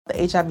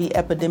The HIV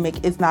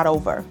epidemic is not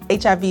over.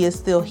 HIV is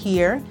still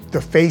here. The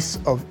face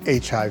of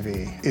HIV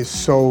is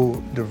so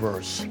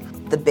diverse.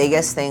 The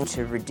biggest thing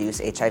to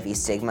reduce HIV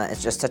stigma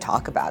is just to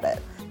talk about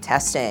it.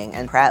 Testing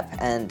and PrEP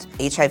and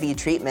HIV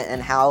treatment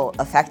and how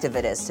effective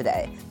it is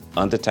today.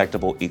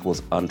 Undetectable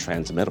equals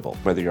untransmittable.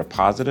 Whether you're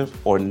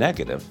positive or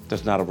negative,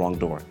 there's not a wrong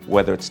door.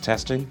 Whether it's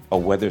testing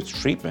or whether it's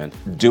treatment,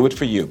 do it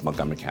for you,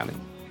 Montgomery County.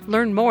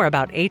 Learn more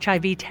about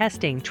HIV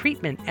testing,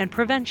 treatment, and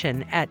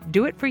prevention at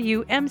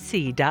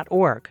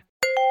doitforyoumc.org.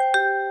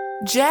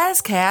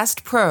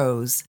 Jazzcast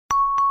Pros.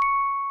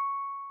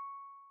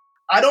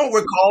 I don't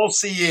recall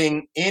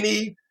seeing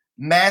any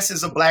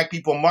masses of Black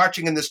people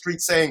marching in the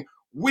streets saying,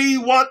 we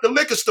want the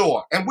liquor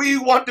store, and we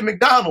want the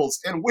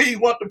McDonald's, and we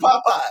want the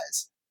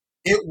Popeyes.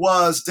 It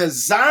was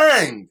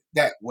designed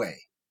that way.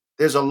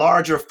 There's a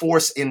larger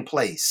force in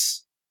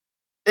place.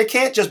 It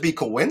can't just be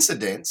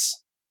coincidence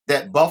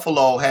that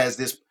Buffalo has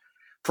this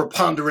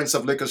preponderance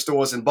of liquor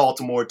stores in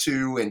Baltimore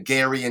too, and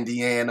Gary,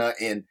 Indiana,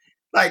 and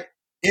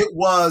it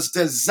was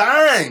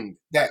designed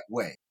that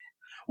way.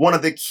 One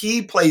of the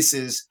key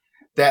places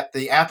that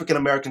the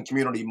African-American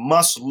community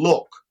must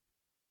look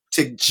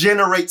to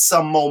generate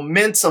some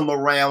momentum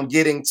around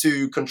getting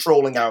to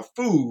controlling our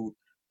food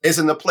is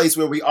in the place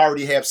where we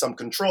already have some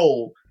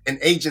control and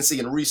agency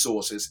and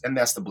resources, and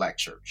that's the Black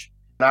church.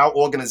 And our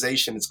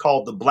organization is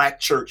called the Black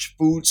Church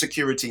Food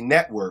Security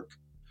Network.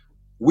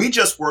 We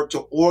just work to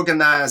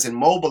organize and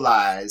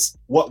mobilize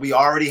what we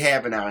already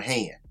have in our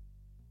hand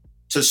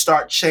to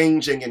start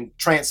changing and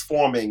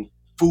transforming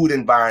food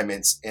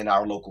environments in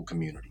our local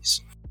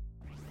communities.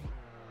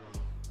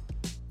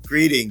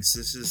 Greetings.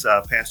 This is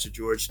Pastor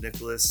George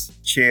Nicholas,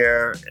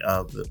 chair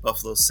of the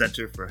Buffalo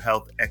Center for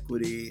Health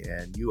Equity,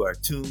 and you are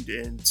tuned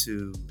in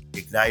to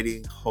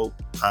Igniting Hope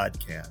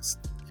podcast.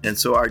 And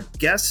so our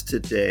guest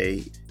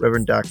today,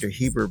 Reverend Dr.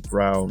 Heber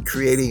Brown,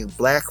 creating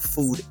Black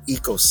food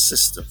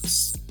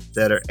ecosystems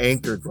that are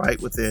anchored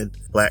right within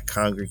Black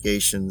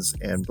congregations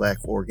and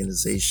Black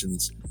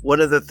organizations.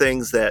 One of the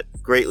things that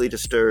greatly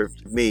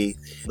disturbed me,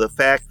 the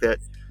fact that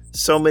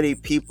so many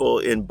people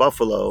in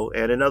Buffalo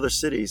and in other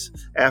cities,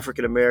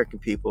 African American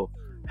people,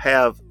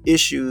 have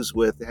issues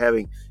with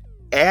having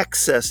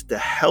access to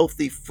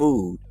healthy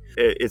food.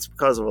 It's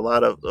because of a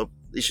lot of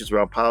issues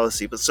around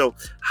policy. But so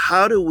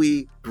how do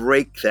we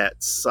break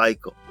that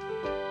cycle?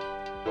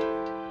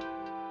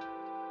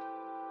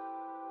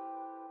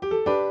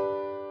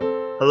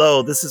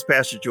 Hello, this is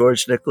Pastor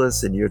George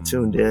Nicholas, and you're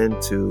tuned in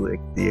to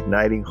the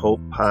Igniting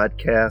Hope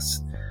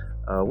podcast.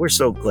 We're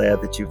so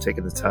glad that you've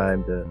taken the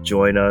time to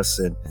join us.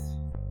 And,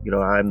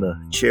 I'm the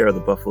chair of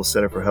the Buffalo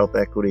Center for Health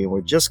Equity, and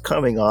we're just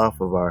coming off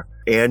of our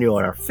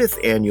fifth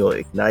annual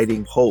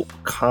Igniting Hope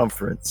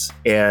conference.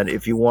 And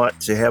if you want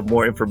to have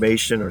more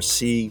information or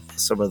see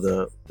some of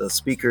the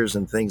speakers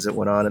and things that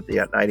went on at the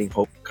Igniting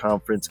Hope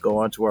conference, go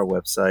onto our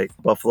website,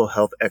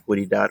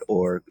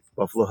 buffalohealthequity.org,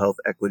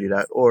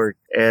 buffalohealthequity.org.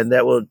 And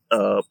that will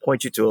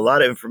point you to a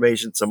lot of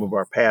information, some of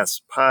our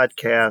past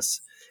podcasts,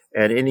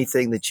 and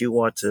anything that you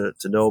want to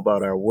know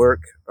about our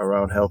work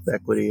around health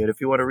equity. And if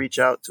you want to reach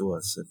out to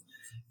us and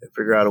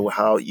figure out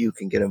how you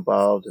can get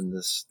involved in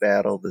this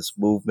battle, this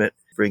movement,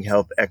 bring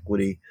health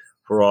equity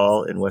for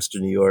all in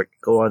Western New York,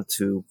 go on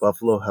to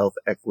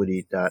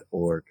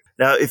buffalohealthequity.org.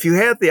 Now, if you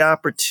had the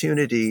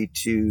opportunity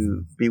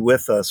to be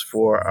with us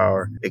for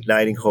our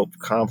Igniting Hope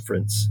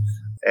conference,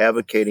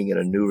 advocating in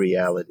a new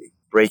reality,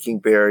 breaking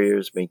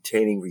barriers,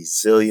 maintaining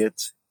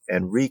resilience,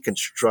 and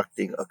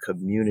reconstructing a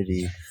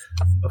community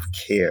of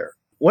care.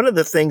 One of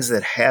the things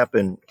that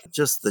happened,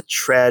 just the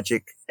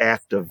tragic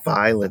act of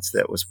violence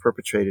that was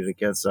perpetrated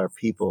against our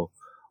people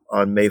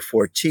on May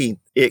 14th,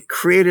 it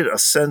created a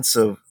sense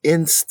of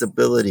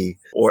instability,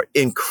 or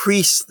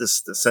increased the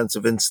sense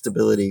of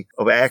instability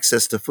of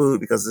access to food,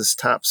 because this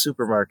top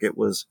supermarket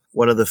was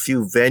one of the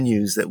few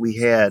venues that we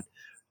had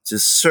to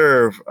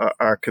serve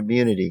our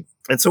community.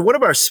 And so one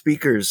of our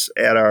speakers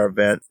at our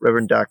event,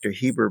 Reverend Dr.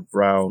 Heber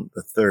Brown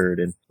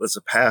III, and was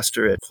a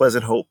pastor at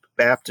Pleasant Hope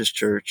Baptist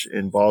Church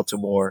in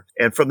Baltimore.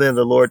 And from then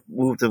the Lord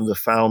moved him to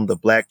found the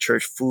Black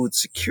Church Food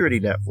Security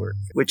Network,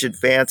 which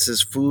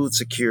advances food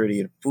security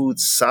and food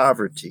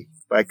sovereignty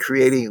by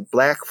creating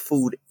Black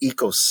food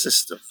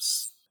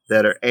ecosystems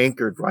that are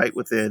anchored right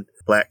within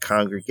Black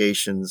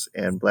congregations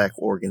and Black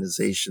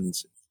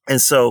organizations.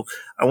 And so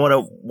I want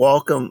to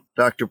welcome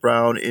Dr.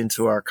 Brown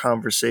into our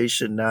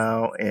conversation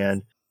now.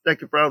 And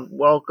Dr. Brown,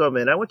 welcome.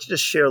 And I want you to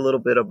share a little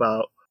bit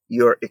about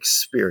your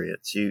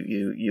experience.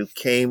 You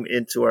came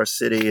into our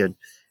city and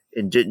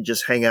didn't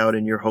just hang out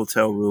in your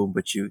hotel room,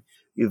 but you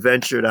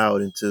ventured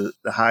out into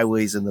the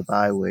highways and the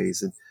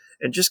byways,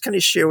 and just kind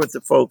of share with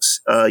the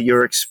folks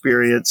your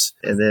experience,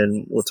 and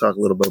then we'll talk a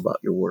little bit about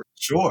your work.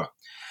 Sure.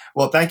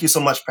 Well, thank you so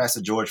much,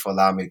 Pastor George, for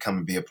allowing me to come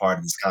and be a part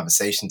of this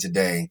conversation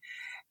today.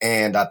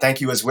 And thank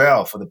you as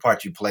well for the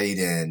part you played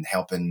in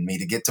helping me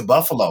to get to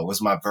Buffalo. It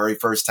was my very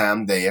first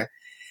time there.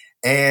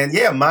 And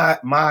yeah,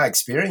 my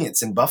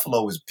experience in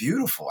Buffalo was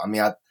beautiful. I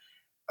mean,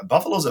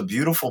 Buffalo's a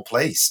beautiful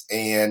place.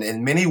 And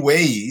in many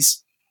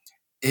ways,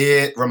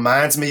 it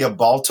reminds me of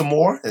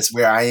Baltimore. That's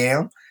where I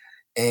am.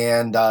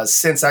 And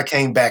since I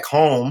came back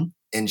home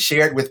and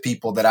shared with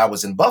people that I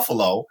was in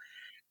Buffalo,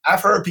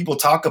 I've heard people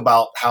talk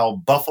about how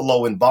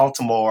Buffalo and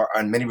Baltimore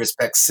are in many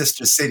respects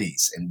sister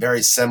cities and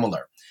very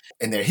similar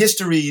in their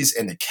histories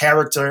and the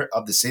character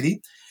of the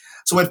city.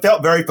 So it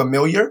felt very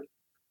familiar.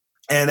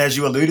 And as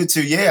you alluded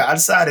to, yeah, I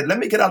decided, let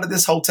me get out of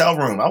this hotel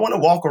room. I want to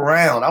walk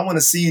around. I want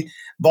to see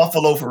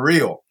Buffalo for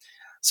real.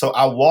 So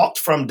I walked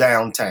from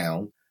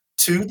downtown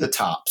to the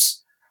Tops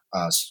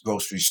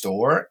grocery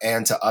store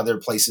and to other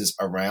places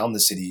around the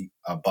city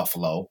of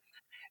Buffalo,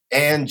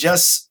 and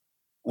just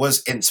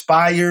was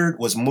inspired,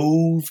 was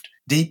moved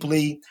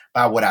deeply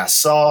by what I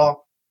saw.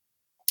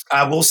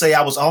 I will say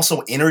I was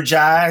also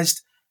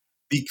energized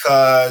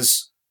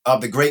because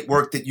of the great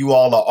work that you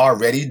all are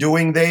already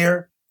doing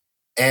there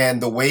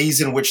and the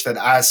ways in which that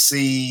I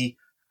see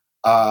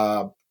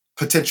uh,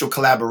 potential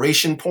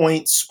collaboration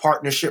points,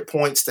 partnership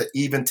points to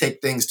even take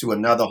things to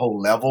another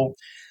whole level,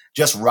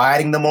 just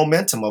riding the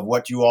momentum of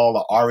what you all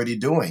are already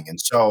doing.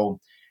 And so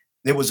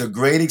it was a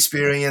great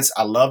experience.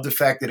 I love the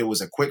fact that it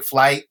was a quick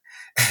flight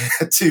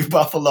to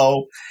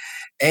Buffalo,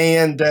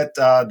 and that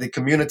the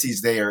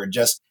communities there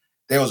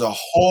there was a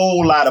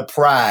whole lot of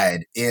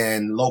pride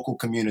in local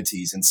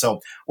communities. And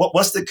so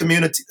what's the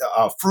community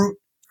fruit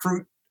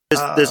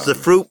There's the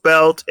Fruit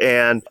Belt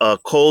and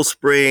Cold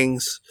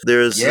Springs.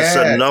 There's just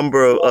a yeah.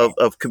 number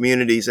of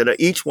communities, and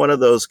each one of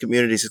those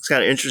communities, it's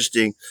kind of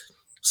interesting.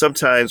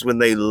 Sometimes when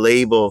they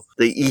label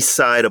the east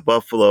side of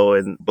Buffalo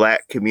and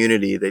Black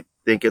community, they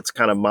think it's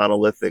kind of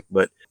monolithic.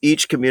 But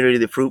each community,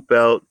 the Fruit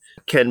Belt,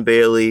 Ken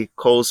Bailey,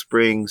 Cold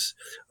Springs,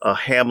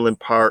 Hamlin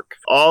Park,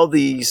 all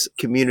these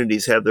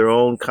communities have their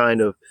own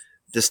kind of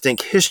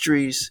distinct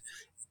histories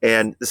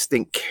and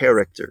distinct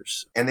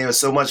characters. And there was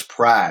so much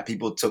pride.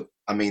 People took,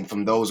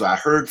 from those I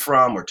heard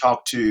from or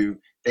talked to,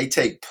 they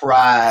take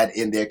pride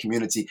in their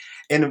community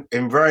in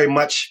very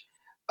much,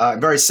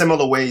 very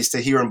similar ways to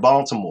here in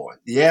Baltimore.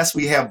 Yes,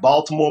 we have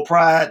Baltimore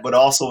pride, but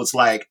also it's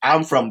like,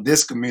 I'm from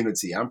this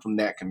community, I'm from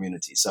that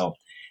community. So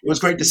it was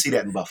great to see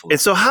that in Buffalo.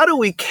 And so how do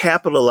we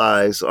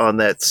capitalize on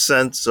that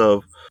sense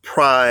of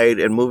pride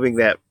and moving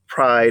that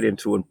pride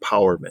into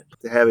empowerment,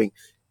 to having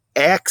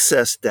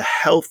access to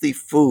healthy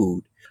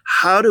food?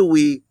 How do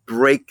we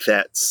break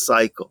that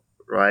cycle,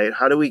 right?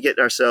 How do we get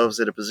ourselves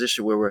in a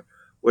position where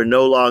we're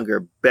no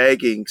longer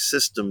begging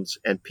systems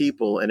and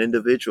people and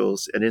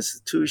individuals and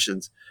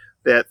institutions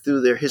that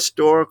through their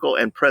historical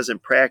and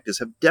present practice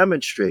have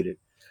demonstrated,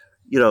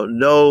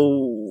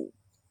 no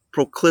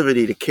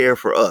proclivity to care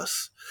for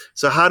us.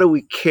 So how do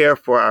we care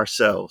for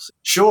ourselves?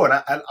 Sure.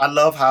 And I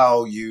love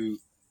how you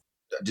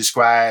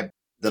describe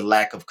the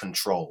lack of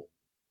control,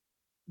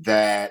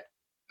 that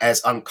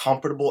as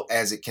uncomfortable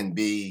as it can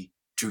be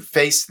to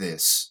face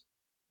this,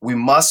 we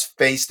must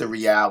face the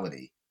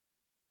reality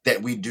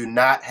that we do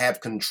not have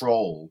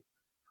control,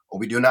 or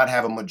we do not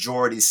have a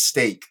majority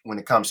stake when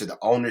it comes to the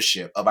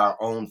ownership of our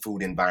own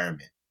food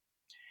environment.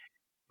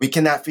 We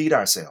cannot feed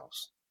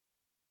ourselves.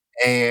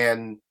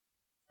 And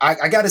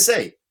I got to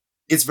say,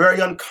 it's very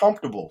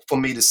uncomfortable for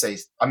me to say.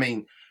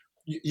 I'm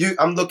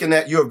looking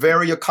at, you're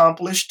very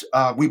accomplished.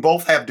 We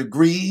both have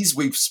degrees.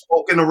 We've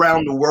spoken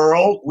around the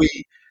world.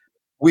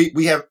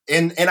 We have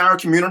in our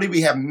community,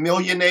 we have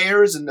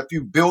millionaires and a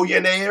few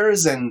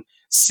billionaires and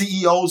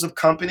CEOs of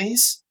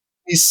companies.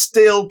 We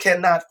still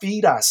cannot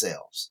feed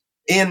ourselves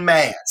en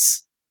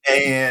masse.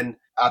 And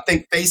I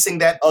think facing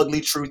that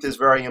ugly truth is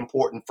very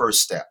important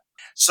first step.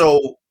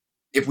 So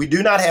if we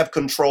do not have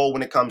control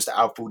when it comes to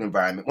our food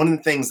environment, one of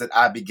the things that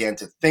I began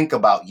to think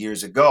about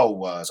years ago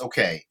was,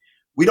 okay,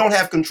 we don't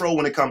have control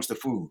when it comes to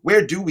food.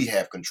 Where do we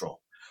have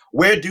control?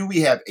 Where do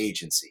we have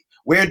agency?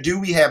 Where do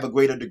we have a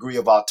greater degree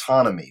of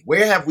autonomy?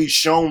 Where have we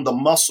shown the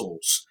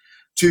muscles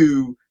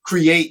to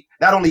create,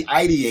 not only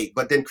ideate,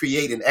 but then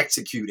create and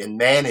execute and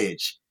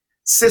manage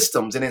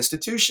systems and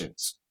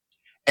institutions?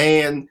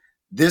 And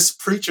this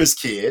preacher's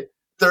kid,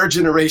 third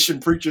generation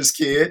preacher's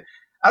kid,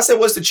 I said,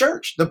 what's the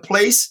church? The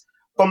place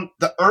from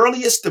the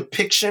earliest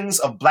depictions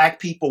of Black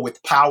people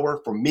with power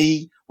for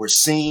me were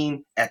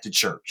seen at the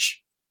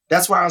church.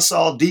 That's where I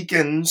saw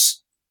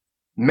deacons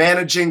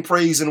managing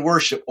praise and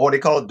worship, or they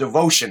called it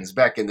devotions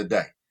back in the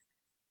day.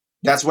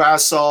 That's where I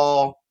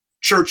saw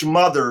church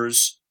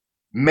mothers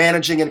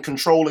managing and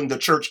controlling the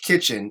church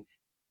kitchen.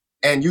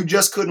 And you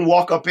just couldn't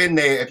walk up in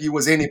there if you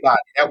was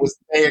anybody. That was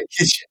their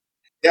kitchen.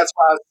 That's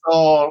why I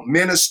saw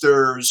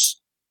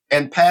ministers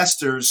and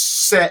pastors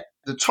set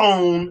the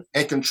tone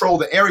and control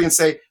the area and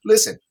say,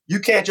 listen, you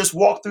can't just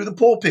walk through the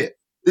pulpit.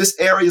 This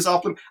area is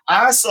off.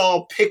 I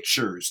saw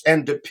pictures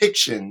and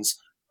depictions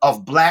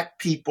of Black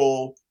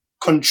people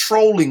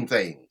controlling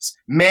things,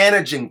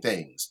 managing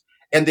things,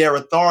 and their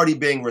authority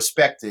being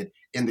respected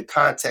in the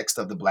context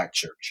of the Black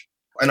church.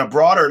 And a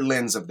broader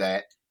lens of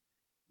that,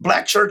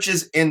 Black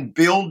churches in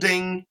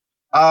building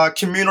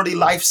community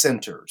life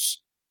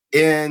centers,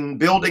 in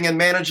building and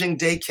managing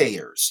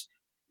daycares,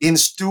 in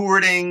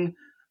stewarding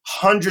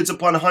hundreds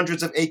upon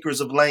hundreds of acres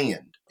of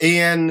land,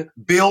 in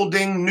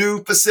building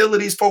new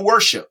facilities for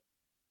worship,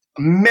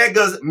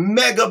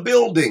 mega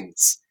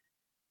buildings,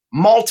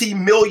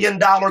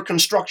 multi-million-dollar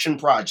construction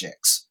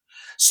projects.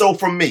 So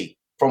for me,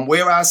 from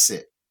where I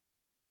sit,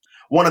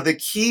 one of the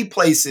key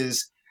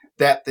places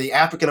that the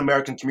African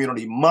American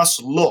community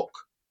must look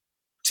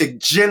to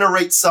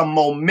generate some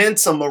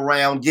momentum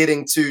around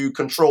getting to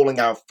controlling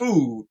our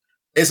food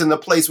is in the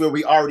place where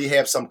we already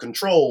have some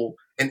control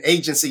and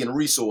agency and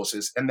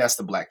resources, and that's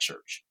the Black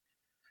church.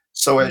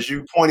 So as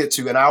you pointed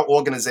to, in our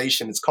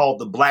organization, it's called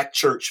the Black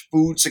Church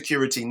Food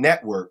Security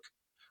Network.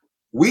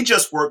 We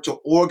just work to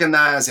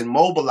organize and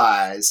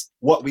mobilize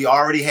what we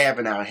already have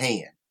in our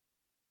hand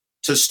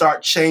to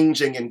start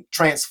changing and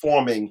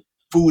transforming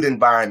food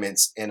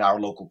environments in our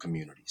local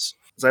communities.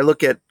 As I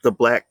look at the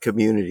Black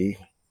community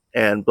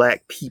and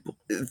Black people,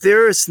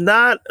 there is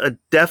not a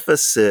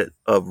deficit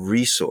of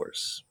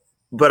resource,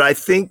 but I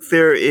think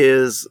there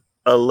is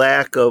a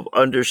lack of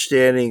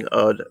understanding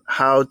of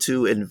how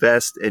to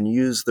invest and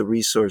use the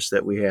resource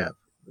that we have.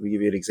 Let me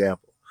give you an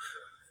example.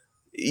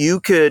 You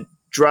could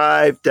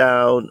drive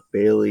down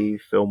Bailey,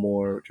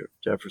 Fillmore,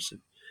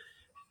 Jefferson,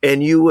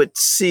 and you would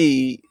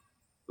see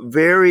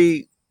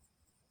very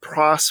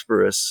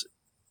prosperous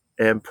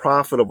and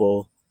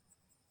profitable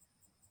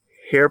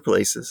hair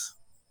places,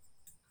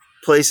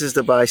 places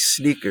to buy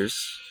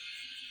sneakers,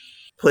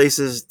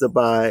 places to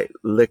buy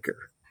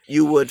liquor.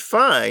 You would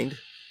find,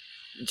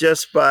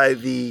 just by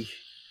the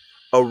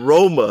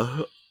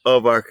aroma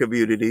of our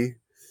community,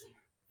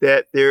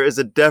 that there is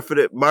a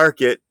definite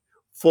market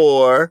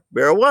for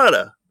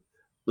marijuana,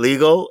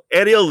 legal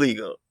and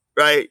illegal,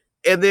 right?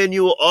 And then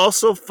you will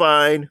also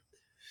find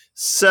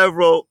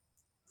several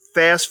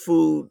fast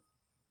food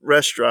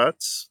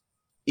restaurants.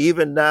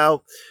 Even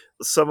now,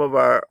 some of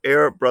our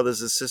Arab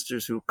brothers and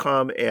sisters who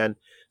come and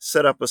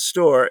set up a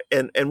store,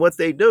 and what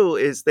they do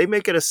is they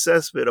make an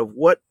assessment of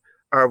what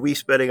are we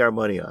spending our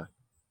money on.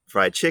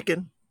 Fried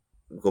chicken,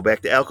 go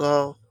back to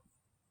alcohol,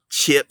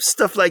 chips,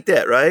 stuff like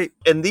that, right?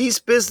 And these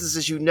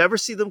businesses, you never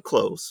see them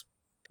close.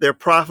 They're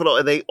profitable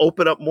and they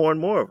open up more and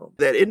more of them.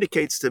 That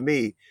indicates to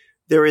me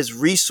there is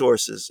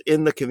resources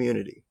in the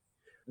community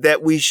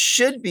that we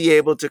should be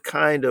able to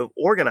kind of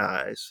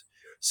organize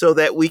so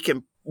that we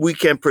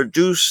can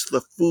produce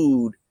the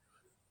food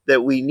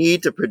that we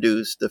need to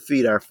produce to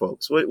feed our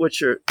folks. What's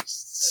your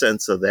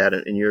sense of that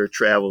in your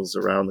travels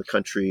around the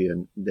country?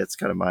 And that's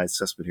kind of my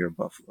assessment here in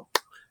Buffalo.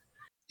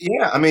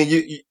 Yeah, I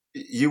mean,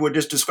 you were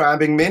just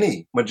describing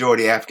many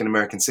majority African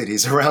American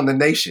cities around the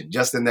nation,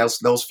 just in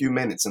those few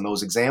minutes and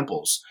those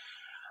examples.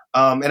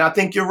 And I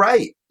think you're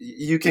right.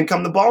 You can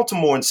come to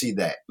Baltimore and see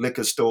that.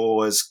 Liquor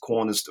stores,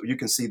 corner stores, you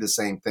can see the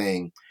same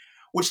thing,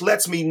 which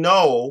lets me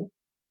know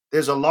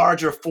there's a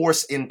larger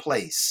force in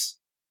place.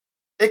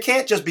 It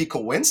can't just be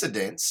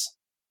coincidence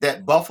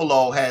that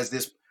Buffalo has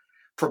this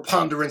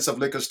preponderance of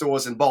liquor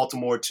stores in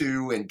Baltimore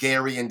too, and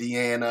Gary,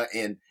 Indiana,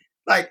 and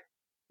like,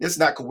 it's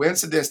not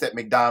coincidence that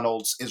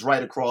McDonald's is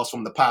right across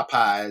from the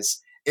Popeyes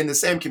in the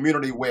same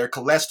community where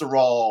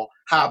cholesterol,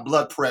 high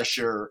blood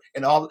pressure,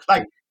 and all,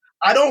 like,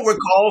 I don't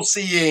recall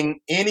seeing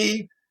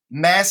any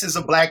masses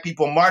of Black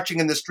people marching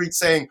in the street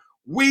saying,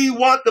 we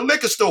want the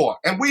liquor store,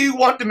 and we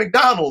want the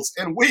McDonald's,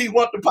 and we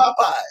want the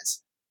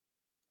Popeyes.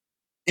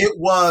 It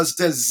was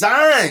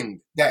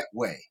designed that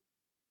way.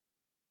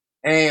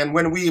 And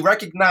when we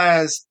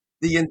recognize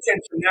the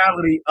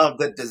intentionality of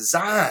the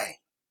design,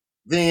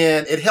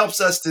 then it helps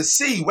us to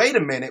see, wait a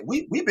minute,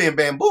 we've been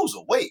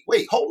bamboozled. Wait,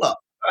 hold up.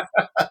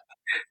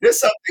 There's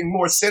something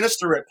more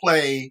sinister at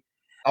play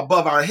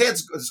above our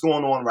heads is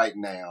going on right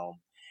now.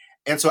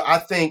 And so I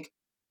think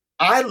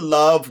I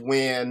love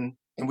when,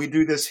 and we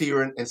do this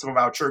here in some of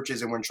our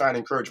churches, and we're trying to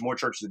encourage more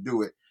churches to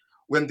do it,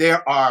 when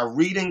there are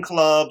reading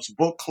clubs,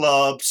 book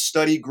clubs,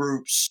 study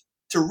groups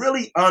to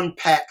really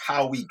unpack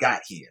how we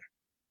got here.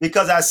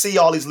 Because I see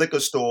all these liquor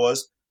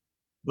stores,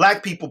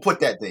 Black people put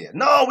that there.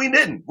 No, we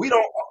didn't. We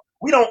don't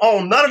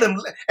own none of them.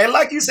 And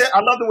like you said,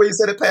 I love the way you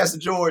said it, Pastor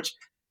George.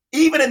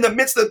 Even in the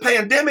midst of the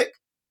pandemic,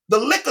 the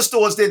liquor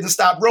stores didn't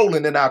stop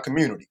rolling in our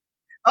community.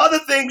 Other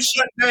things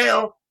shut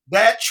down.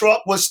 That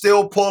truck was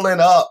still pulling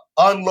up,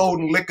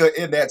 unloading liquor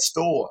in that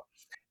store.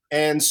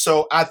 And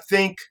so I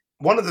think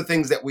one of the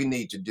things that we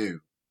need to do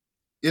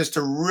is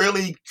to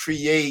really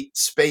create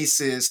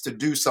spaces to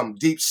do some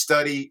deep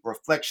study,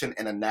 reflection,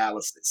 and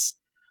analysis.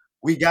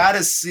 We got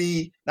to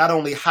see not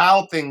only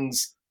how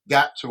things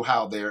got to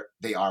how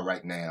they are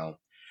right now,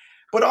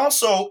 but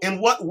also in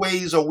what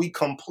ways are we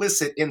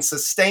complicit in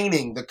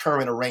sustaining the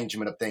current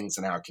arrangement of things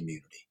in our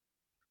community.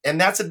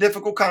 And that's a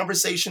difficult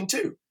conversation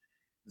too,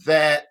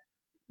 that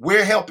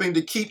we're helping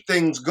to keep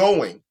things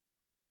going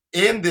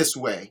in this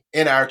way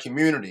in our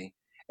community.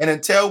 And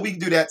until we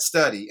do that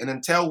study and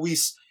until we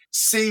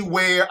see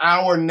where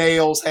our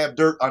nails have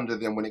dirt under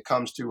them when it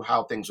comes to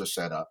how things are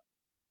set up.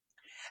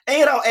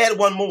 And I'll add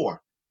one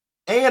more.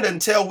 And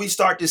until we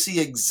start to see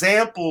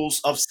examples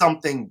of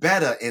something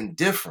better and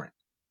different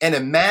and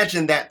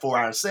imagine that for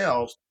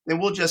ourselves, then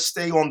we'll just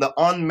stay on the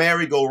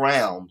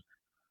merry-go-round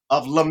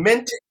of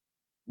lamenting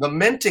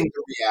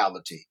the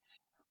reality,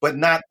 but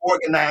not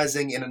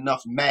organizing in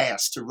enough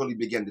mass to really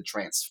begin to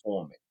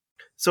transform it.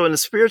 So in the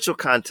spiritual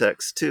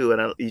context too,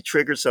 and you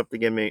triggered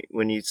something in me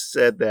when you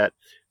said that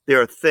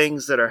there are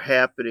things that are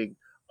happening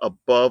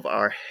above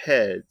our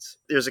heads.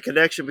 There's a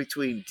connection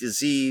between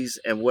disease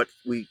and what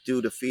we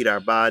do to feed our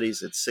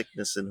bodies and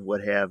sickness and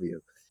what have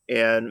you.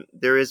 And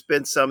there has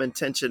been some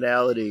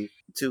intentionality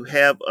to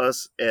have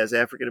us as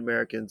African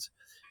Americans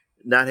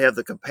not have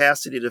the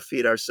capacity to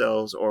feed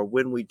ourselves, or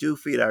when we do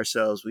feed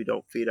ourselves, we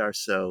don't feed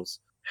ourselves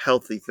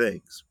healthy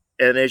things.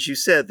 And as you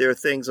said, there are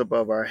things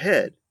above our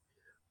head.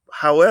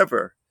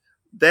 However,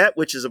 that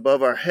which is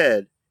above our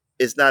head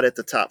is not at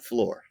the top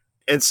floor.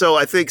 And so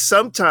I think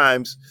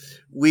sometimes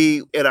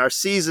we, in our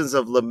seasons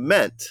of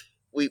lament,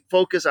 we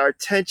focus our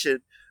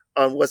attention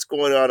on what's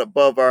going on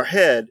above our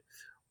head,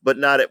 but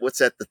not at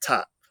what's at the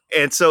top.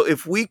 And so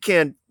if we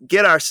can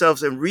get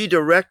ourselves and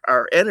redirect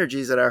our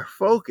energies and our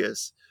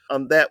focus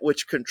on that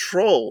which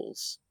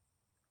controls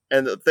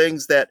and the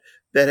things that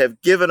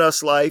have given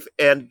us life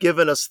and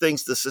given us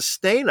things to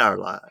sustain our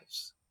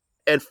lives,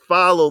 and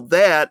follow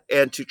that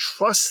and to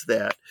trust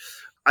that,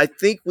 I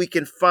think we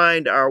can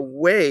find our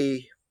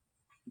way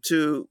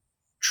to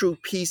true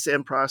peace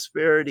and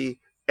prosperity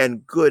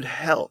and good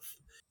health.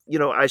 You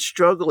know, I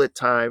struggle at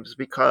times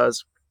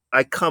because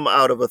I come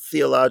out of a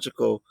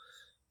theological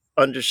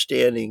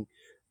understanding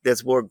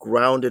that's more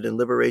grounded in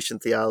liberation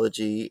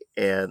theology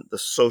and the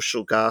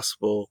social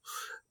gospel,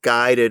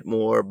 guided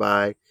more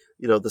by,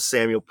 you know, the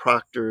Samuel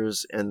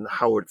Proctors and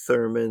Howard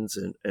Thurmans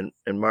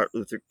and Martin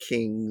Luther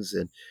Kings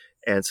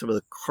and some of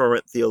the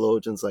current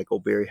theologians like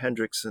O'Barry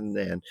Hendrickson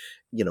and,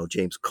 you know,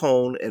 James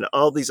Cone and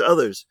all these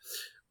others.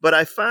 But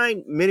I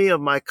find many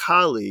of my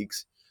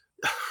colleagues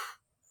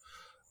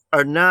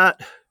are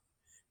not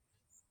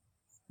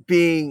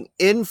being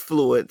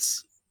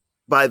influenced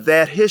by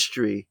that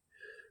history,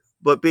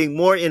 but being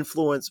more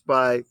influenced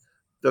by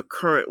the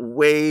current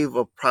wave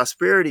of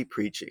prosperity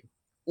preaching,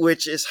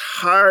 which is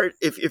hard.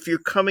 If you're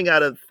coming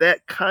out of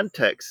that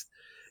context,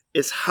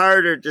 it's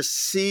harder to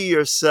see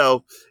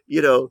yourself,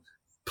 you know,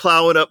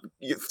 plowing up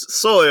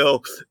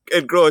soil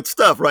and growing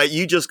stuff, right?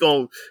 You're just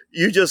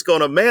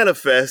gonna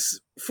manifest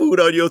food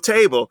on your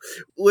table,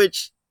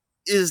 which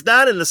is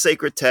not in the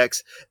sacred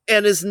text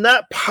and is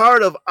not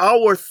part of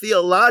our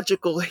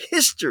theological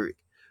history,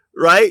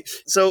 right?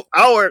 So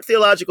our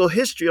theological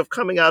history of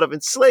coming out of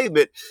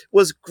enslavement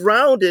was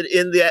grounded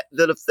in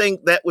the thing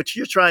that which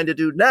you're trying to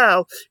do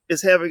now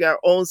is having our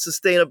own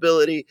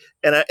sustainability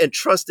and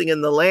trusting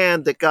in the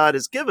land that God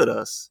has given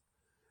us,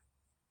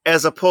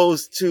 as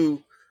opposed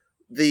to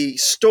the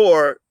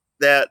store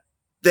that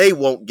they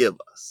won't give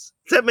us.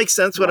 Does that make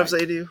sense what I'm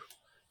saying to you?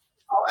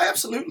 Oh,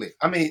 absolutely.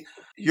 I mean,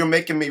 you're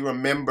making me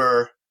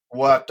remember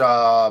what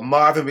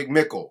Marvin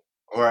McMickle,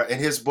 or in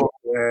his book,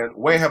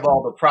 Where Have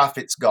All the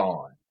Prophets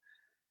Gone?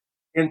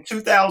 In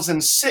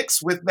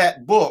 2006, with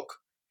that book,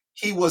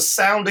 he was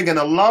sounding an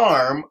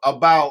alarm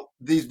about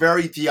these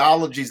very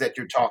theologies that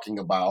you're talking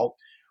about.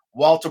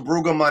 Walter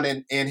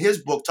Brueggemann in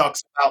his book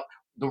talks about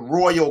the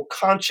royal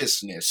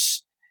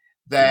consciousness,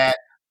 that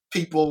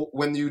people,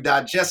 when you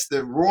digest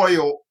the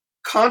royal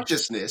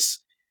consciousness,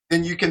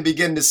 then you can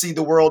begin to see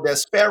the world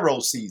as Pharaoh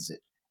sees it,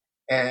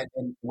 and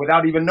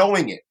without even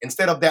knowing it,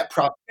 instead of that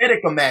prophetic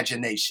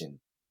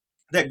imagination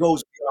that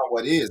goes beyond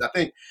what is. I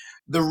think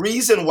the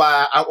reason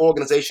why our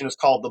organization is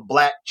called the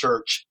Black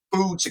Church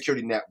Food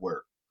Security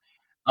Network,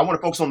 I want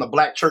to focus on the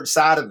Black church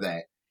side of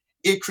that.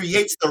 It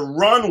creates the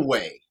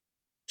runway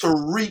to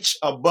reach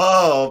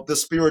above the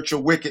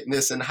spiritual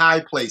wickedness in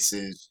high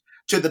places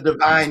to the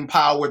divine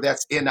power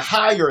that's in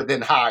higher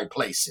than high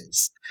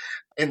places.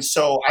 And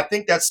so I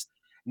think that's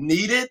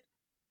needed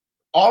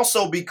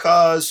also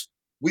because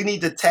we need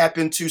to tap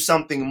into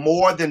something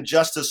more than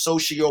just a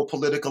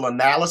socio-political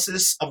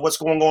analysis of what's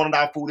going on in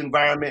our food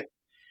environment.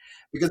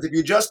 Because if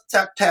you just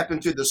tap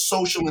into the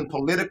social and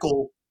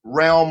political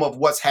realm of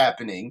what's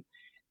happening,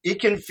 you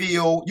can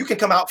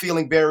come out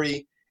feeling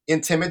very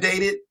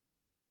intimidated.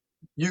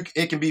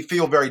 It can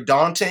feel very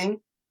daunting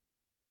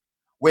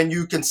when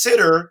you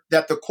consider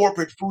that the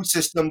corporate food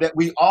system that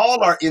we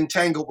all are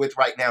entangled with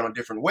right now in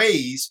different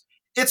ways,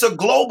 it's a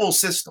global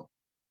system.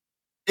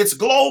 It's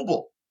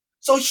global.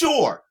 So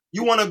sure,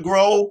 you want to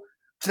grow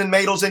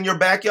tomatoes in your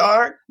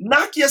backyard?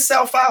 Knock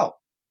yourself out.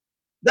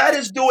 That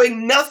is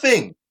doing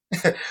nothing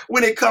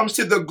when it comes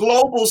to the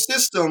global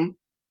system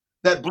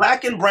that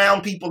Black and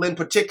brown people in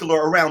particular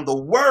around the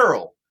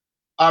world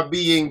are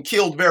being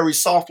killed very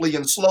softly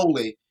and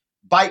slowly,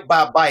 bite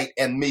by bite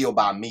and meal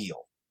by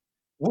meal.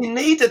 We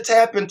need to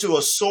tap into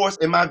a source,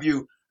 in my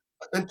view,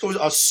 into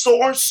a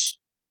source,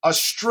 a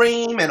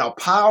stream, and a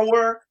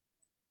power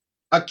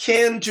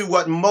akin to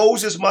what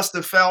Moses must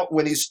have felt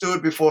when he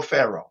stood before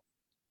Pharaoh,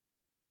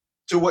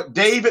 to what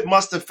David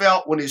must have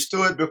felt when he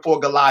stood before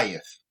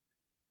Goliath.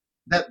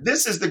 That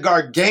this is the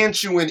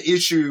gargantuan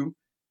issue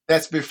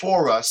that's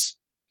before us.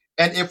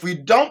 And if we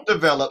don't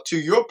develop, to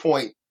your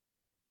point,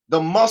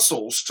 the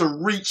muscles to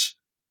reach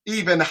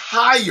even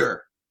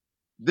higher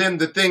than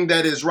the thing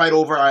that is right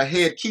over our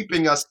head,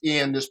 keeping us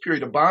in this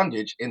period of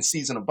bondage and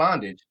season of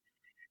bondage,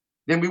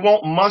 then we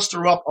won't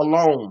muster up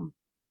alone,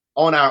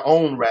 on our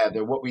own,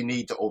 rather, what we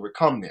need to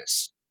overcome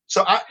this.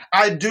 So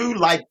I do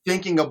like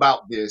thinking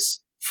about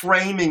this,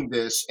 framing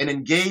this, and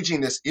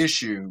engaging this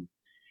issue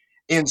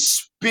in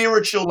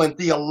spiritual and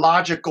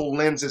theological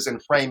lenses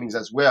and framings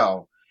as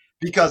well,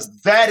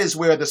 because that is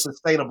where the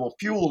sustainable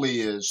fuel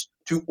is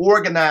to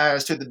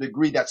organize to the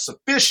degree that's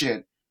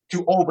sufficient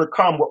to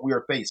overcome what we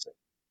are facing.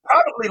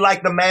 Probably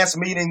like the mass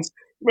meetings,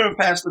 remember,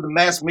 Pastor, the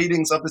mass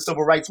meetings of the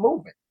civil rights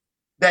movement,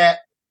 that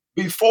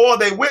before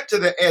they went to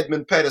the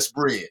Edmund Pettus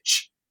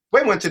Bridge,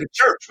 we went to the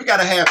church. We got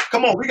to have,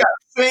 come on, we got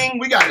to sing,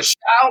 we got to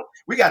shout,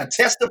 we got to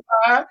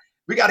testify,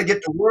 we got to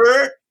get the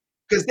word,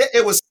 because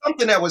it was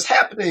something that was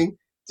happening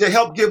to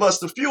help give us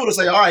the fuel to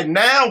say, all right,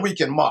 now we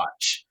can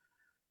march.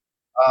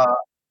 Uh,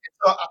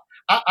 so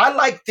I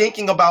like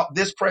thinking about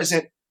this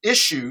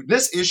issue,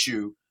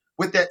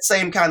 with that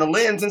same kind of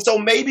lens. And so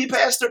maybe,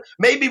 Pastor,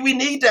 maybe we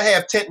need to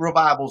have tent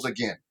revivals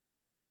again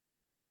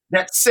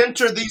that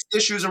center these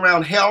issues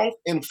around health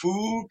and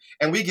food,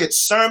 and we get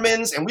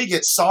sermons and we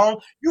get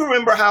song. You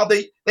remember how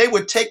they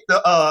would take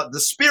the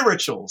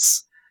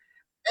spirituals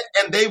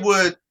and they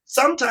would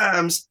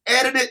sometimes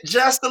edit it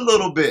just a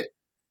little bit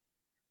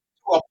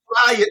to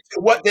apply it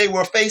to what they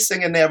were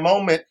facing in their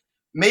moment.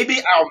 Maybe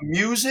our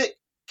music,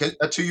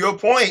 to your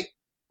point,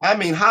 I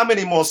mean, how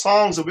many more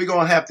songs are we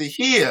going to have to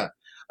hear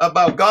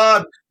about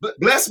God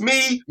bless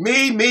me?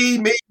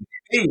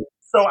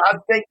 So I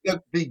think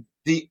that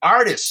the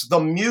artists, the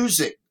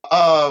music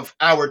of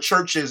our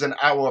churches and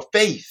our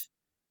faith,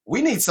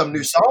 we need some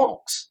new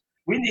songs.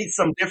 We need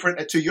some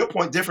different, to your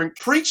point, different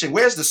preaching.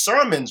 Where's the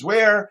sermons?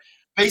 Where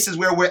places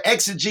where we're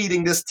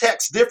exegeting this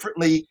text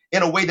differently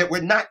in a way that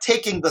we're not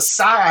taking the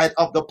side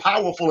of the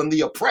powerful and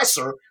the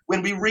oppressor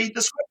when we read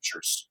the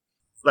scriptures.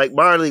 Like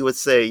Marley would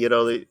say,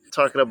 they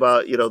talking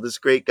about, this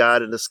great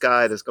God in the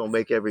sky that's going to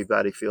make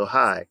everybody feel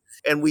high.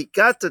 And we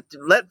got to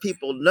let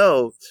people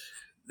know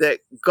that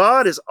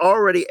God is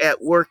already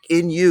at work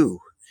in you.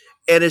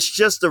 And it's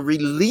just a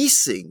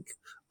releasing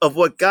of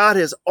what God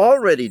has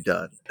already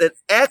done that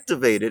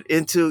activated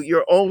into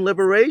your own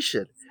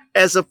liberation,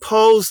 as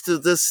opposed to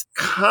this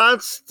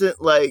constant,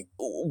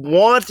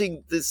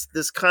 wanting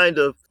this kind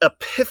of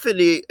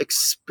epiphany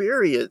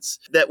experience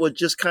that would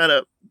just kind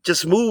of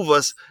just move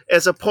us,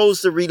 as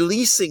opposed to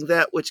releasing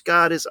that which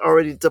God has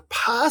already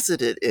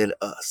deposited in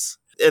us.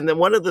 And then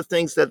one of the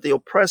things that the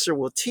oppressor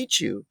will teach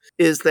you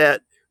is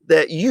that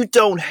you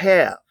don't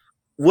have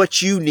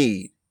what you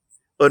need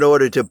in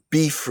order to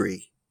be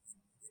free.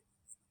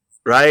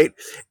 Right?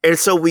 And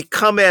so we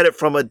come at it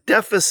from a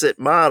deficit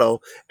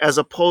model as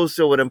opposed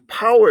to an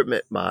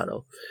empowerment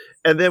model.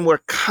 And then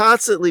we're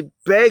constantly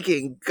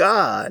begging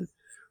God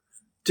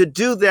to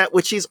do that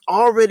which he's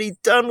already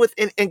done with.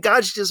 And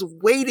God's just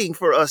waiting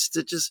for us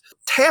to just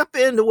tap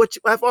into what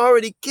I've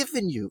already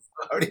given you.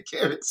 Already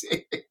given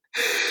it.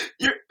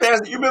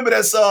 Pastor, you remember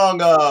that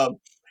song,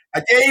 I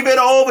gave it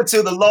over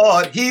to the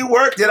Lord. He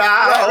worked it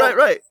out.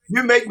 Right.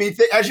 You make me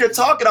think, as you're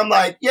talking, I'm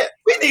like, yeah,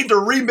 we need to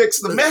remix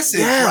the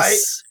message, yes. Right?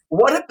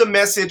 What if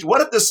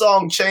the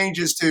song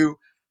changes to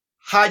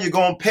how you're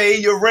going to pay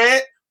your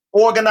rent,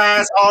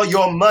 organize all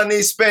your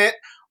money spent,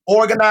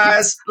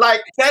 organize,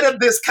 instead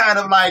of this kind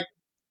of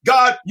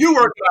God, you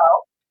work it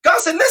out. God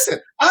said, listen,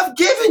 I've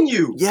given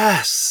you.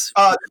 Yes.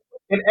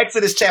 In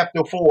Exodus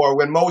chapter 4,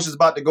 when Moses is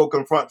about to go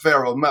confront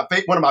Pharaoh, one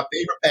of my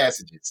favorite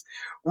passages,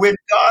 when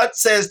God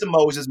says to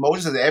Moses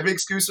has every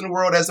excuse in the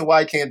world as to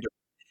why he can't do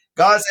it.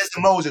 God says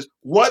to Moses,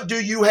 what do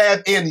you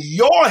have in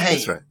your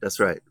hand? That's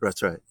right.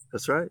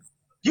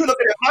 You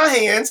looking at my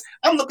hands,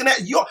 I'm looking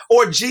at your,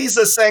 or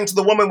Jesus saying to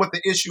the woman with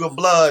the issue of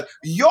blood,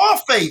 your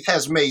faith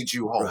has made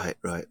you whole.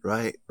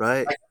 Right.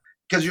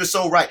 Because you're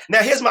so right. Now,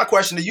 here's my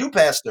question to you,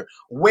 Pastor.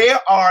 Where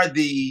are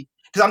because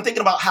I'm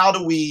thinking about how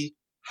do we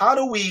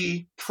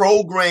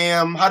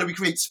program, how do we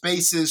create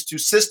spaces to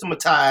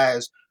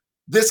systematize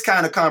this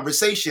kind of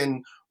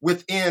conversation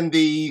within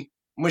the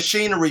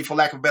machinery, for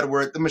lack of a better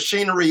word, the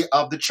machinery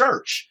of the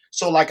church?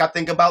 So I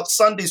think about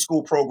Sunday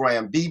school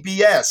program,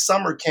 VBS,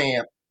 summer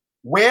camp.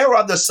 Where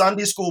are the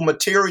Sunday school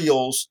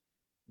materials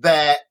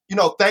that,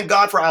 thank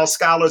God for our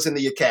scholars in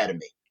the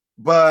academy.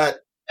 But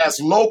as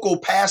local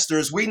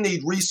pastors, we need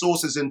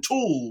resources and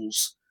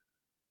tools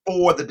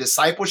for the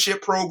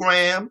discipleship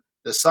program,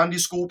 the Sunday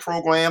school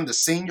program, the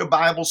senior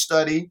Bible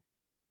study.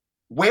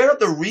 Where are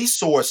the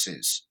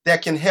resources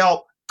that can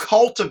help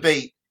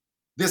cultivate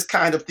this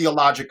kind of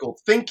theological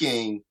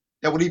thinking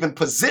that would even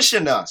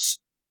position us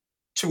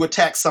to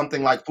attack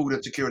something like food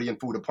insecurity and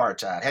food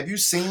apartheid? Have you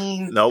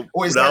seen? No,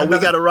 we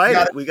got to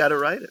write it. We got to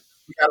write it.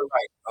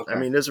 Okay. I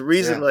mean, there's a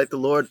reason the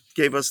Lord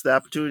gave us the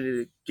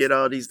opportunity to get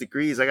all these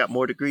degrees. I got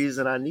more degrees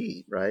than I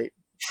need, right?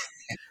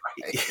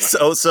 Right.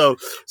 So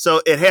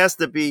it has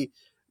to be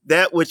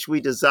that which we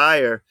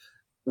desire,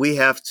 we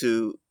have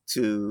to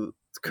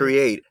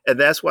create. And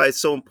that's why it's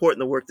so important,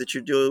 the work that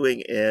you're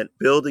doing and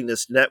building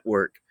this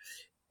network.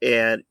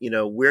 And,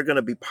 we're going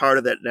to be part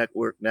of that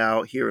network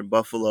now here in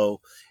Buffalo.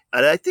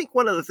 And I think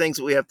one of the things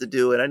that we have to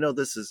do, and I know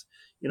this is,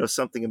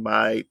 something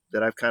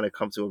that I've kind of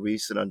come to a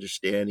recent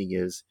understanding,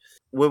 is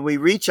when we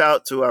reach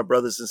out to our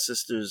brothers and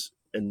sisters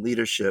in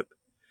leadership,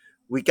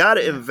 we got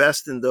to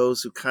invest in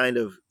those who kind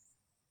of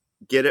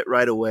get it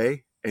right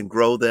away and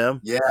grow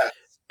them. Yeah.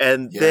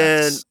 And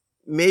then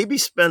maybe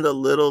spend a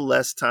little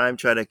less time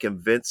trying to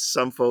convince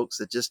some folks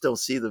that just don't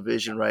see the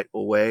vision right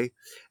away.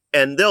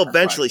 And they'll That's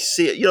right. eventually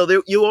see it.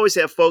 You always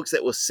have folks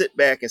that will sit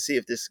back and see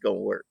if this is going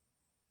to work.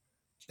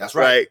 That's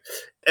right. Right.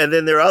 And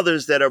then there are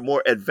others that are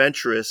more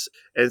adventurous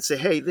and say,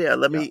 hey, yeah,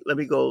 let me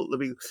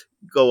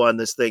go on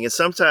this thing. And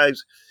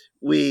sometimes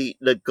we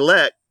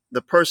neglect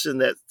the person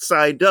that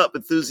signed up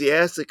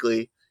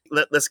enthusiastically.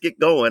 Let's get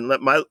going.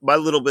 Let my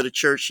little bit of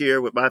church here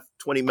with my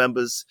 20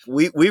 members,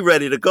 we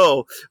ready to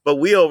go. But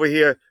we over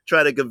here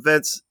try to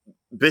convince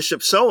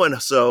Bishop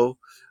so-and-so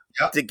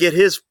to get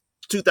his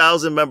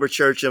 2,000 member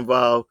church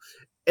involved.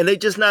 And they're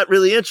just not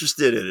really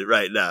interested in it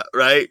right now,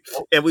 right?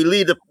 And we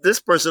lead this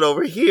person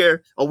over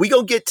here. Oh, we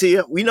gonna get to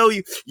you. We know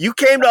you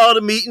came to all the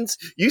meetings.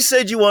 You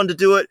said you wanted to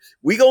do it.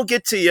 We gonna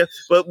get to you,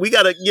 but we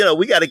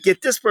gotta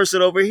get this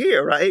person over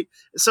here, right?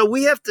 So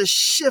we have to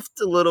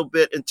shift a little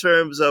bit in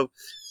terms of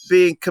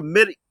being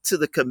committed to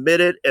the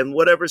committed and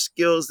whatever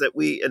skills that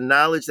and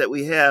knowledge that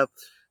we have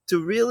to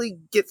really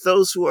get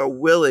those who are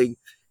willing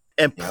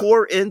and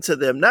pour into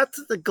them, not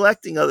to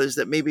neglecting others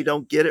that maybe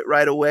don't get it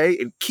right away,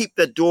 and keep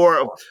the door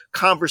of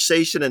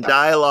conversation and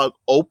dialogue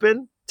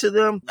open to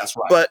them. That's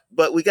right.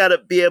 But we got to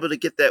be able to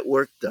get that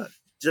work done.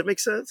 Does that make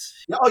sense?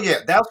 Oh, yeah.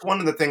 That's one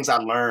of the things I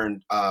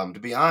learned, to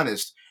be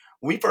honest.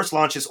 When we first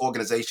launched this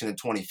organization in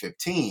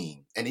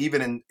 2015, and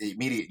even in the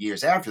immediate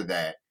years after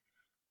that,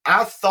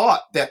 I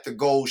thought that the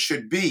goal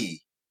should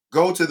be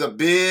go to the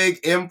big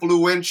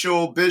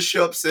influential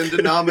bishops and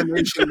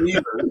denomination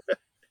leaders.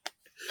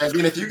 And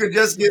then if you could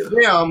just get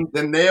them,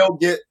 then they'll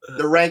get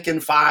the rank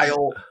and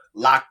file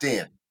locked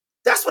in.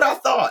 That's what I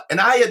thought. And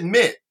I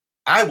admit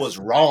I was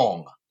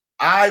wrong.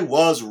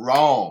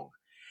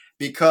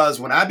 Because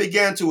when I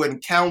began to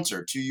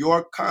encounter, to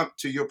your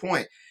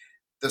point,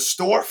 the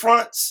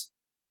storefronts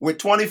with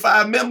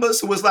 25 members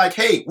who was like,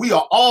 hey, we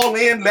are all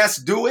in,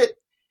 let's do it.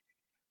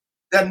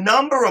 The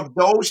number of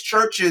those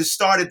churches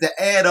started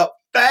to add up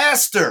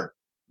faster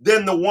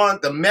than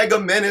the mega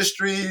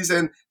ministries,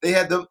 and they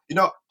had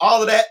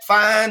all of that.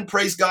 Fine,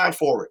 praise God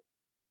for it.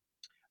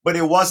 But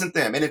it wasn't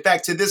them. And in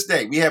fact, to this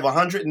day, we have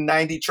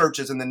 190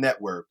 churches in the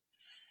network.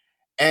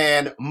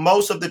 And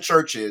most of the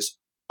churches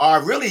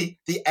are really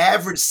the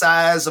average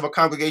size of a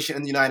congregation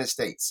in the United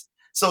States.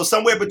 So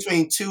somewhere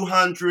between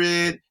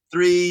 200,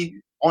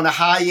 3, on the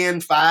high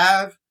end,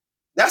 5.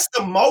 That's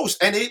the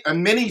most. And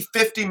many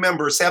 50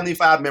 member,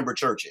 75 member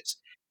churches.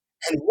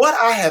 And what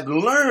I have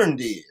learned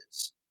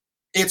is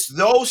it's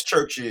those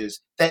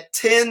churches that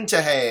tend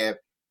to have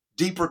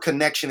deeper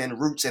connection and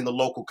roots in the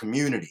local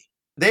community.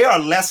 They are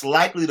less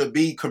likely to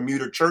be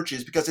commuter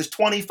churches because there's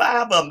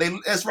 25 of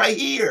them. That's right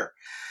here.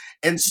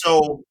 And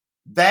so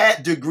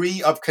that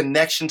degree of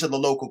connection to the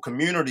local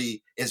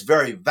community is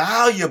very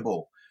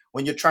valuable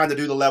when you're trying to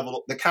do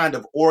the kind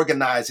of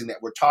organizing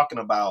that we're talking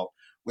about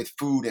with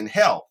food and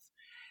health.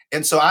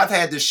 And so I've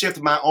had to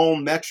shift my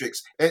own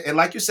metrics. And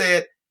like you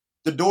said,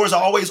 the doors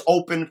are always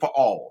open for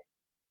all.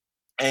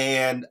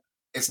 And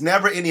it's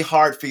never any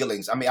hard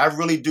feelings. I mean, I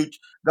really do.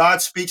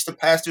 God speaks to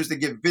pastors to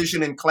give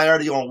vision and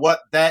clarity on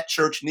what that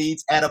church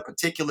needs at a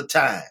particular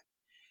time.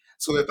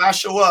 So if I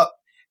show up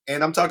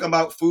and I'm talking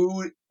about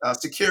food,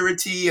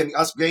 security, and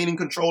us gaining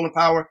control and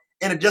power,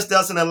 and it just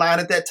doesn't align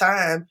at that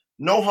time,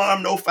 no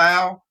harm, no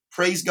foul.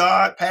 Praise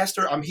God,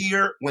 Pastor, I'm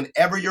here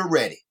whenever you're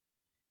ready.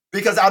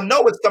 Because I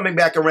know it's coming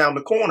back around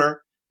the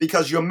corner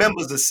because your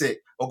members are sick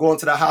or going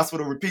to the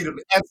hospital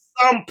repeatedly. At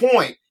some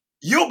point,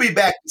 you'll be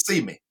back to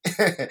see me.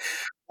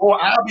 Or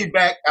I'll be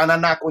back and I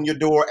knock on your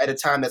door at a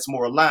time that's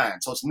more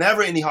aligned. So it's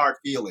never any hard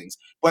feelings.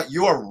 But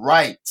you're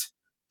right.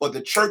 For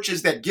the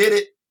churches that get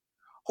it,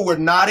 who are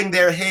nodding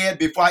their head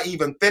before I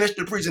even finish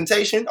the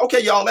presentation,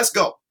 okay, y'all, let's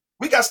go.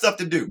 We got stuff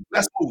to do.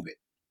 Let's move it.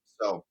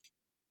 So,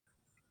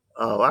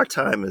 our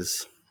time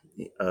is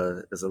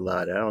a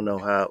lot. I don't know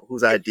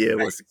whose idea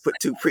was to put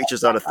two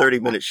preachers on a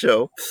 30-minute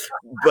show,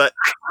 but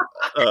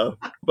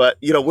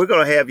we're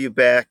going to have you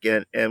back,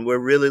 and we're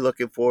really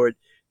looking forward.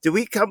 Did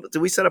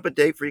we set up a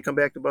date for you to come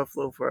back to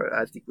Buffalo?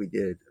 I think we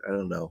did. I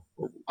don't know.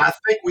 I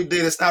think we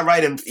did. It's not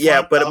right in front.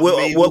 Yeah, but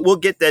we'll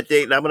get that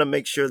date, and I'm going to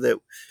make sure that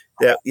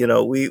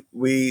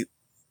we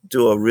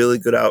do a really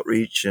good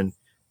outreach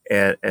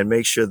and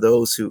make sure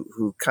those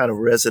who kind of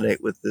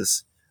resonate with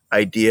this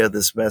idea,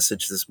 this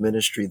message, this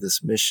ministry,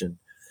 this mission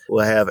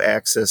will have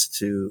access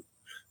to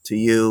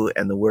you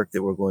and the work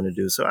that we're going to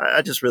do. So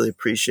I just really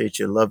appreciate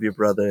you. Love your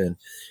brother. And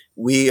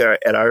we are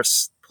at our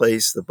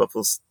place, the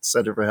Buffalo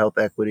Center for Health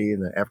Equity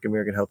and the African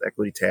American Health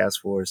Equity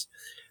Task Force.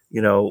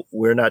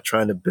 We're not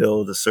trying to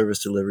build a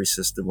service delivery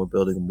system. We're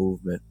building a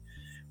movement.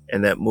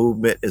 And that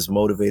movement is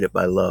motivated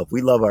by love.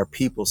 We love our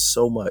people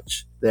so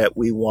much that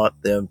we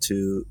want them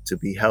to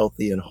be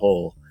healthy and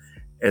whole.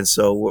 And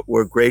so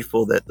we're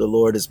grateful that the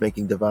Lord is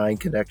making divine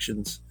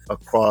connections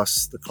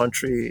across the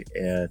country,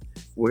 and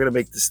we're going to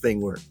make this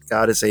thing work.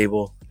 God is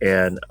able.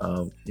 And,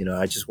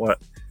 I just want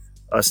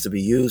us to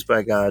be used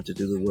by God to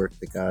do the work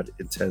that God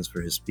intends for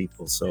his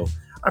people. So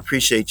I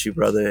appreciate you,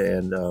 brother.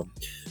 And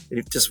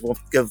just want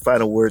to give a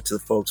final word to the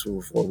folks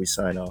before we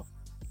sign off.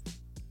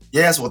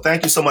 Yes, well,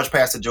 thank you so much,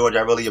 Pastor George.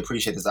 I really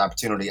appreciate this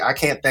opportunity. I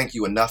can't thank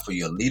you enough for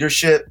your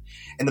leadership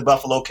in the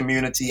Buffalo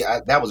community.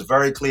 That was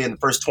very clear in the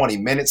first 20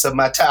 minutes of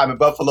my time in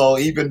Buffalo,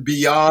 even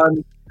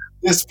beyond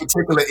this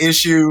particular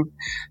issue.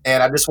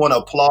 And I just want to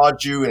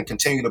applaud you and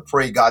continue to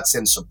pray God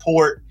send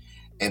support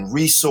and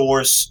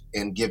resource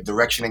and give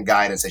direction and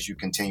guidance as you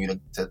continue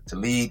to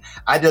lead.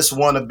 I just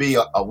want to be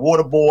a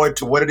water boy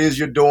to what it is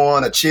you're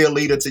doing, a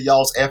cheerleader to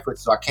y'all's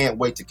efforts. So I can't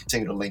wait to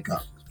continue to link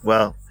up.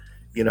 Well,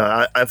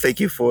 I thank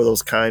you for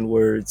those kind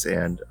words,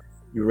 and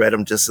you read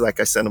them just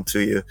like I sent them to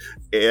you.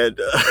 And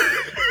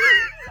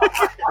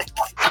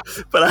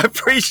but I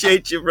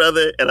appreciate you,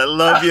 brother, and I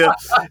love you.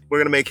 We're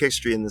going to make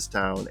history in this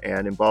town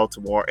and in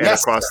Baltimore and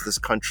across this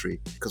country,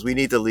 because we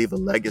need to leave a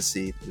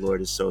legacy. The Lord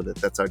has shown that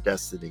that's our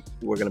destiny.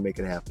 We're going to make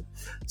it happen.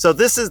 So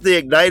this is the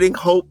Igniting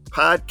Hope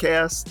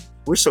podcast.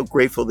 We're so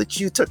grateful that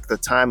you took the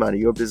time out of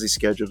your busy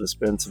schedule to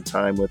spend some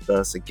time with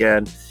us.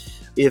 Again,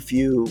 if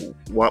you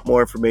want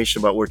more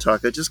information about what we're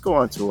talking, just go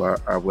on to our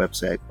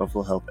website,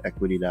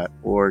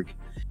 buffalohealthequity.org,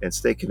 and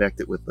stay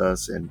connected with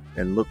us and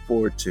look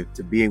forward to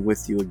being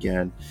with you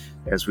again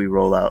as we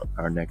roll out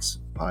our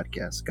next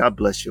podcast. God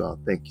bless you all.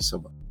 Thank you so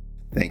much.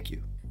 Thank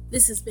you.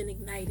 This has been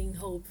Igniting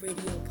Hope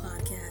Radio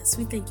Podcast.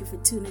 We thank you for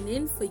tuning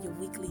in for your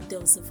weekly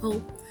dose of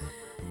hope.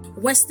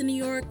 Western New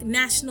York,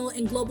 national,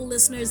 and global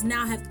listeners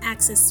now have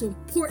access to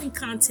important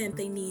content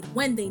they need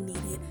when they need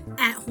it,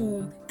 at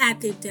home,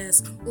 at their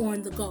desk, or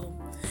on the go.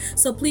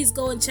 So please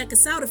go and check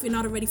us out. If you're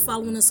not already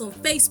following us on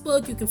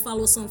Facebook, you can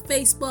follow us on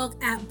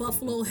Facebook at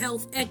Buffalo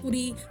Health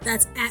Equity.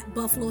 That's at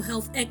Buffalo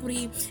Health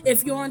Equity.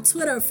 If you're on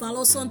Twitter,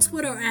 follow us on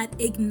Twitter at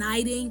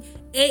Igniting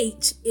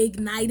H.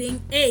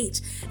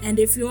 And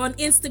if you're on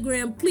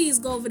Instagram, please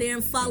go over there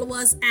and follow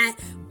us at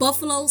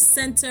Buffalo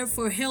Center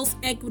for Health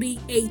Equity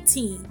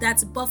 18.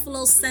 That's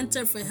Buffalo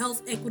Center for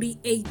Health Equity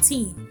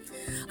 18.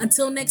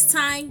 Until next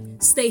time,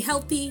 stay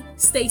healthy,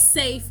 stay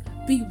safe,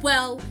 be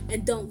well,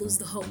 and don't lose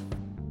the hope.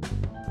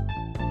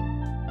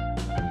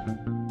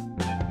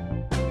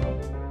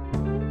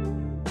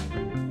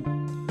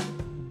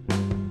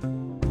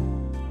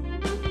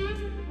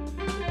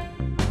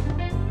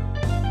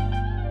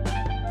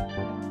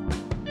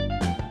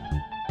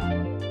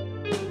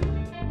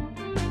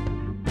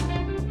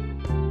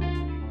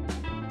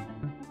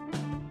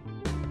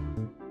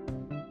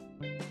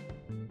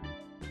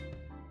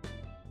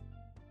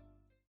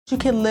 You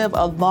can live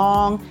a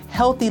long,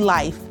 healthy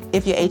life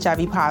if you're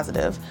HIV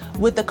positive.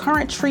 With the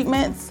current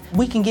treatments,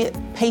 we can get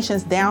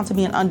patients down to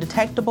being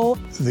undetectable.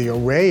 The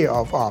array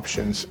of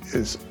options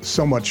is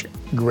so much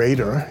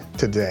greater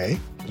today.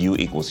 U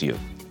equals U.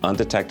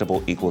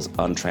 Undetectable equals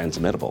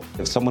untransmittable.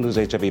 If someone who's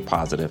HIV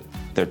positive,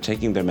 they're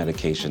taking their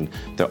medication,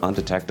 they're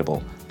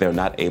undetectable, they're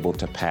not able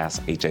to pass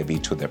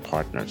HIV to their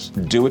partners.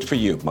 Do it for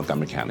you,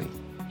 Montgomery County.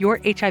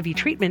 Your HIV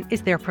treatment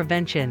is their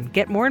prevention.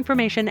 Get more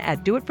information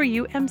at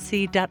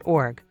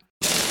doitforyoumc.org.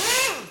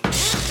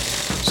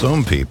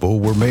 Some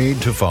people were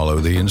made to follow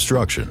the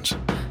instructions.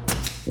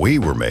 We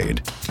were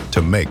made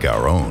to make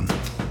our own.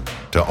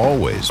 To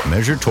always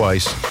measure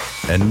twice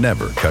and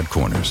never cut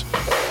corners.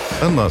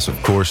 Unless,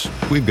 of course,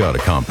 we've got a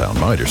compound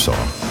miter saw.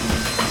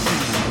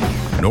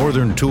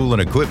 Northern Tool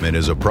and Equipment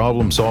is a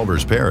problem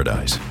solver's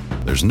paradise.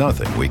 There's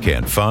nothing we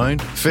can't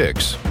find,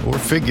 fix, or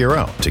figure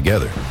out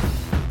together.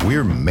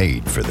 We're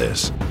made for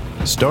this.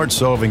 Start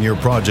solving your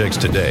projects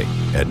today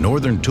at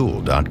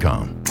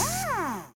northerntool.com.